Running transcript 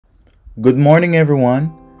Good morning,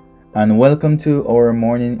 everyone, and welcome to our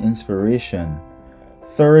morning inspiration,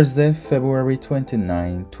 Thursday, February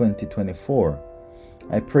 29, 2024.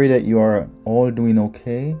 I pray that you are all doing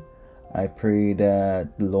okay. I pray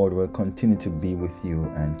that the Lord will continue to be with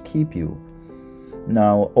you and keep you.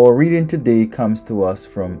 Now, our reading today comes to us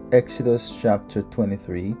from Exodus chapter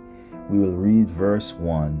 23. We will read verse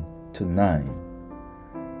 1 to 9.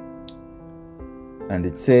 And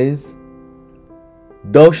it says,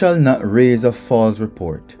 "Thou shalt not raise a false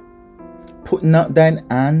report. Put not thine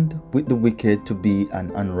hand with the wicked to be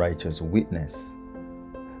an unrighteous witness.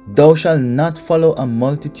 Thou shalt not follow a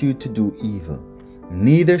multitude to do evil,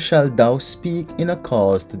 neither shalt thou speak in a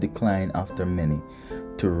cause to decline after many,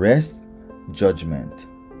 to wrest judgment.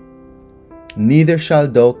 Neither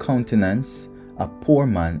shalt thou countenance a poor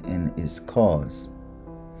man in his cause.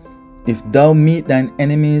 If thou meet thine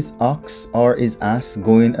enemy's ox or his ass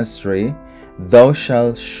going astray, thou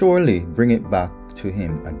shalt surely bring it back to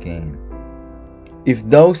him again. If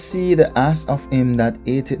thou see the ass of him that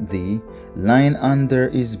hateth thee lying under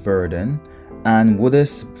his burden, and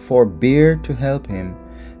wouldest forbear to help him,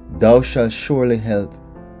 thou shalt surely help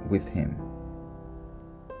with him.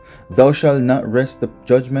 Thou shalt not wrest the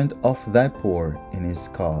judgment of thy poor in his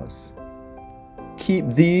cause.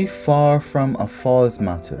 Keep thee far from a false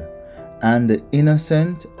matter, and the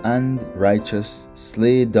innocent and righteous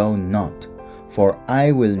slay thou not, for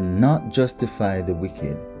I will not justify the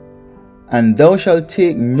wicked. And thou shalt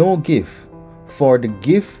take no gift, for the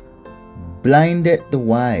gift blindeth the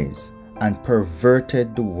wise, and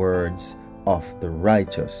perverted the words of the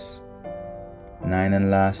righteous." 9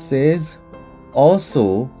 and last says,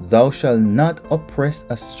 "Also thou shalt not oppress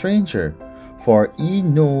a stranger, for ye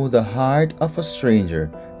know the heart of a stranger,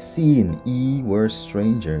 seeing ye were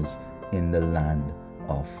strangers in the land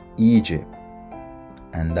of Egypt."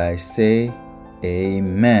 And I say,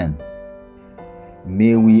 Amen.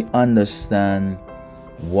 May we understand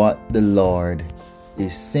what the Lord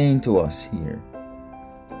is saying to us here.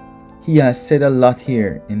 He has said a lot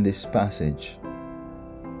here in this passage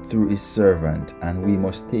through his servant, and we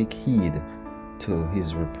must take heed to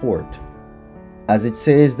his report. As it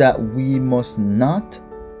says that we must not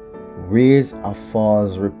raise a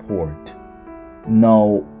false report.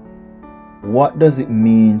 Now, what does it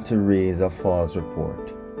mean to raise a false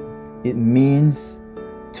report? It means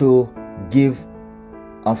to give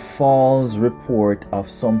a false report of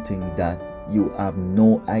something that you have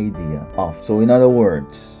no idea of. So in other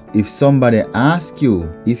words, if somebody asks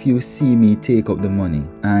you, if you see me take up the money,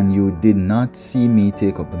 and you did not see me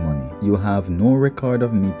take up the money, you have no record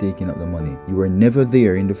of me taking up the money. You were never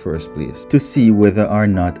there in the first place to see whether or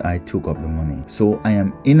not I took up the money. So I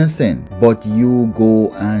am innocent, but you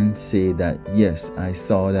go and say that, yes, I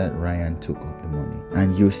saw that Ryan took up the money.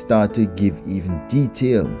 And you start to give even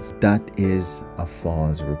details. That is a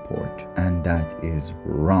false report, and that is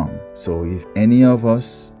wrong. So if any of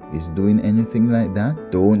us is doing anything like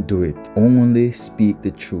that, don't do it. Only speak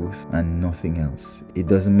the truth and nothing else. It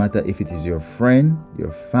doesn't matter if it is your friend,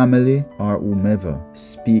 your family, or whomever.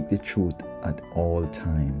 Speak the truth at all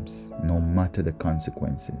times, no matter the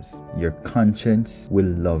consequences. Your conscience will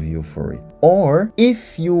love you for it. Or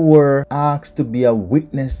if you were asked to be a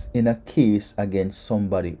witness in a case against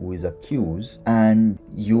somebody who is accused, and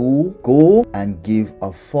you go and give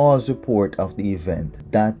a false report of the event,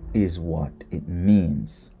 that is what it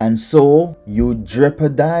means. And so you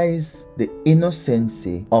jeopardize the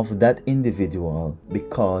innocency of that individual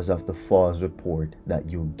because of the false report that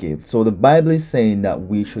you give. So the Bible is saying that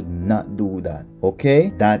we should not do that.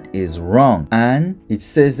 Okay, that is wrong. And it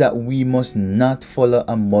says that we must not follow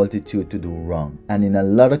a multitude to do wrong. And in a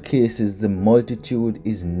lot of cases, the multitude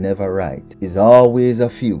is never right. It's always a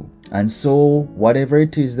few. And so whatever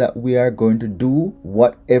it is that we are going to do,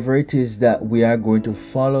 whatever it is that we are going to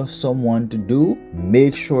follow someone to do,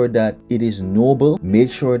 make sure that it is noble, make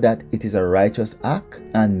sure that it is a righteous act,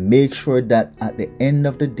 and make sure that at the end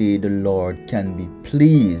of the day, the Lord can be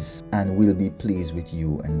pleased and will be pleased with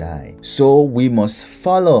you and I. So we must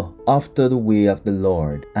follow after the way of the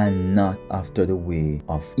Lord and not after the way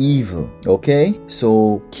of evil. Okay?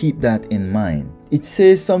 So keep that in mind. It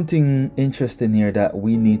says something interesting here that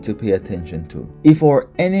we need to pay attention to. If our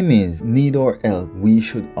enemies need our help, we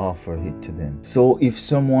should offer it to them. So if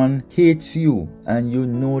someone hates you and you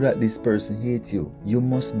know that this person hates you, you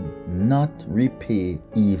must not repay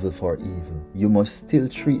evil for evil. You must still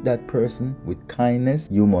treat that person with kindness.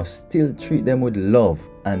 You must still treat them with love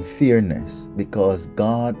and fairness, because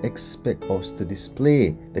God expects us to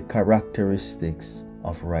display the characteristics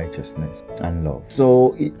of righteousness and love.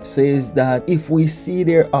 So it says that if we see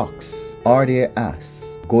their ox or their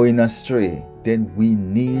ass going astray, then we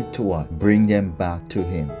need to what? Bring them back to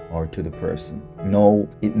him or to the person. No,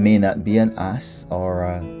 it may not be an ass or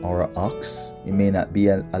an ox. It may not be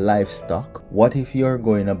a livestock. What if you're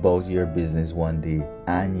going about your business one day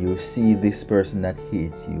and you see this person that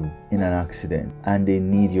hates you in an accident and they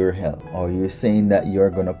need your help? Or you're saying that you're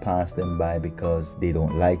going to pass them by because they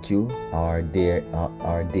don't like you, or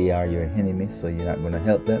they are your enemies, so you're not going to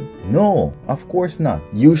help them? No, of course not.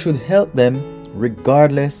 You should help them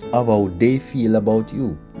regardless of how they feel about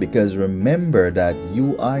you. Because remember that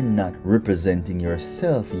you are not representing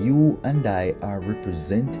yourself. You and I are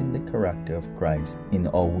representing the character of Christ in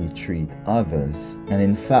how we treat others. And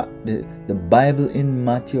in fact, the Bible in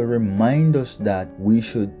Matthew reminds us that we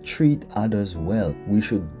should treat others well. We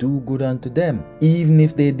should do good unto them. Even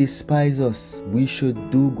if they despise us, we should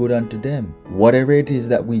do good unto them. Whatever it is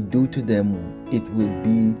that we do to them, it will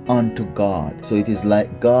be unto God. So it is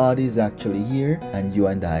like God is actually here and you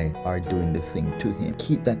and I are doing the thing to him.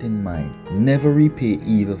 Keep that in mind. Never repay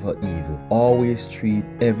evil for evil. Always treat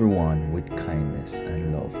everyone with kindness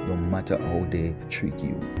and love, no matter how they treat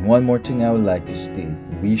you. One more thing I would like to state: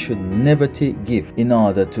 we should never take gift in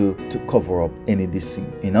order to cover up any deceit.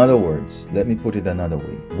 In other words, let me put it another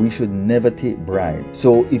way: we should never take bribe.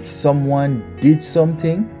 So if someone did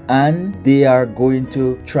something and they are going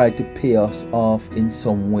to try to pay us off in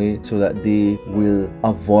some way so that they will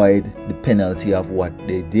avoid the penalty of what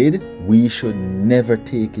they did, we should never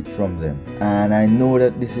take it from them. And I know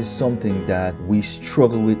that this is something that we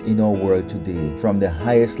struggle with in our world today, from the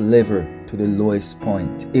highest level to the lowest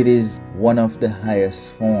point. It is one of the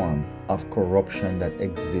highest forms of corruption that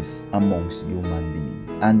exists amongst human beings.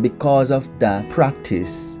 And because of that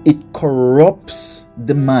practice, it corrupts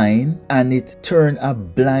the mind and it turns a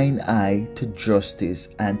blind eye to justice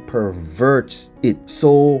and perverts it.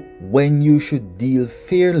 So when you should deal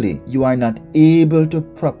fairly, you are not able to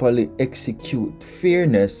properly execute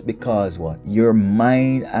fairness because what? Your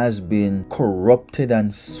mind has been corrupted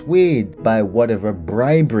and swayed by whatever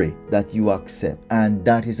bribery that you accept. And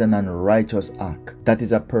that is an unrighteous act. That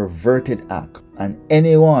is a perverted act. And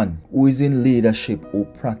anyone who is in leadership who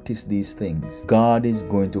practice these things, God is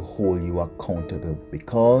going to hold you accountable,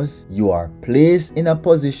 because you are placed in a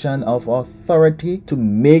position of authority to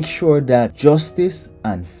make sure that justice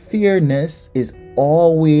and fairness is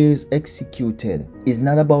always executed. It's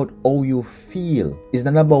not about how you feel. It's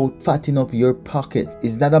not about fatting up your pocket.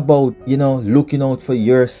 It's not about, looking out for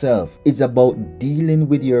yourself. It's about dealing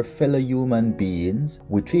with your fellow human beings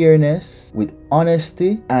with fairness, with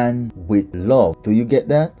honesty, and with love. Do you get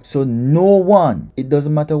that? So no one, it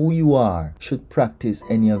doesn't matter who you are, should practice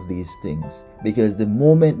any of these things. Because the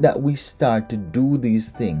moment that we start to do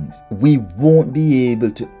these things, we won't be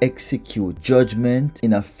able to execute judgment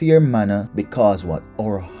in a fair manner, because what?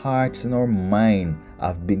 Our hearts and our mind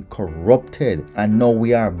have been corrupted, and now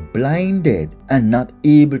we are blinded and not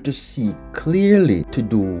able to see clearly to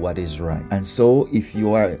do what is right. And so if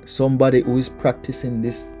you are somebody who is practicing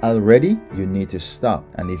this already, you need to stop.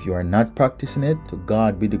 And if you are not practicing it, to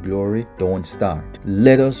God be the glory, don't start.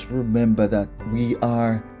 Let us remember that we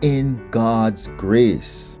are in God's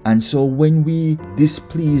grace. And so when we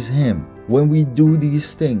displease him, when we do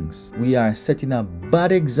these things, we are setting a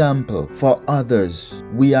bad example for others.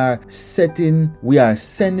 We are sending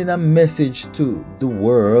a message to the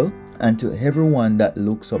world and to everyone that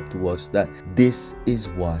looks up to us that this is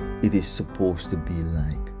what it is supposed to be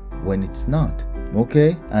like, when it's not.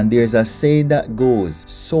 Okay? And there's a saying that goes,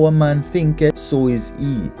 so a man thinketh, so is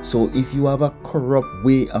he. So if you have a corrupt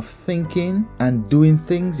way of thinking and doing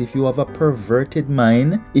things, if you have a perverted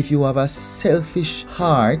mind, if you have a selfish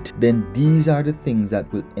heart, then these are the things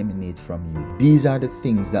that will emanate from you. These are the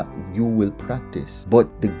things that you will practice.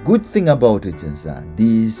 But the good thing about it is that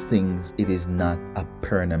these things, it is not a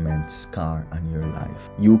permanent scar on your life.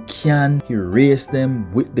 You can erase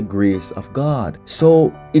them with the grace of God.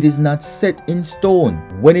 So it is not set in stone.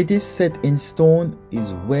 When it is set in stone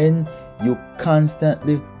is when you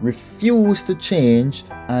constantly refuse to change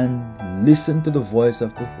and listen to the voice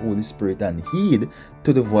of the Holy Spirit and heed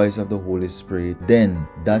to the voice of the Holy Spirit. Then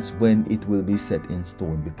that's when it will be set in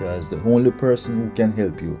stone, because the only person who can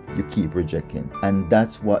help you, you keep rejecting. And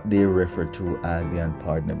that's what they refer to as the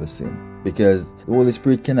unpardonable sin. Because the Holy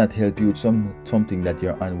Spirit cannot help you with something that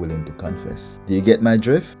you're unwilling to confess. Do you get my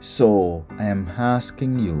drift? So I am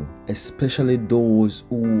asking you, especially those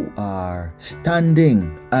who are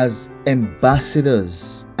standing as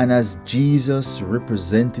ambassadors and as Jesus'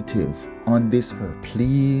 representative on this earth,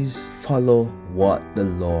 please follow what the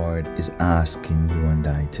Lord is asking you and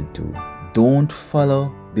I to do. Don't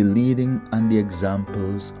follow the leading and the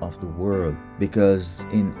examples of the world, because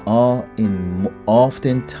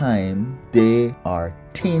oftentimes they are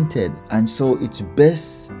tainted, and so it's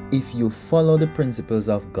best if you follow the principles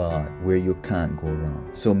of God where you can't go wrong.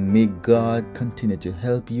 So may God continue to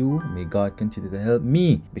help you. May God continue to help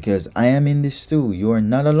me, because I am in this too. You are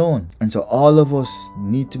not alone. And so all of us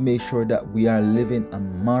need to make sure that we are living a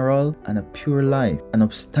moral and a pure life, an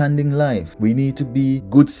upstanding life. We need to be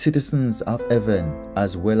good citizens of heaven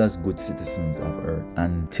as well as good citizens of earth.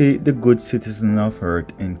 And take the good citizen of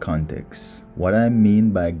earth in context. What I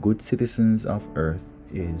mean by good citizens of earth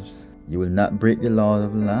is you will not break the laws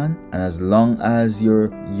of the land, and as long as your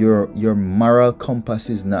moral compass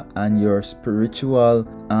is not, and your spiritual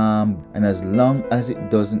and as long as it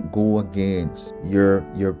doesn't go against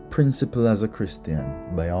your principle as a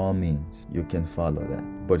Christian, by all means you can follow that.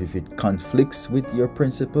 But if it conflicts with your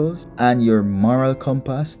principles and your moral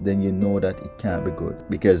compass, then you know that it can't be good,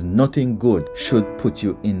 because nothing good should put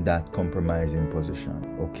you in that compromising position.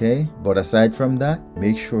 Okay? But aside from that,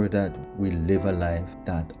 make sure that we live a life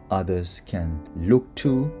that others can look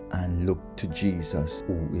to, and look to Jesus,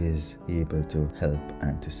 who is able to help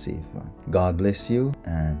and to save them. God bless you,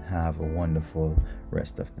 and have a wonderful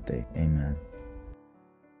rest of the day. Amen.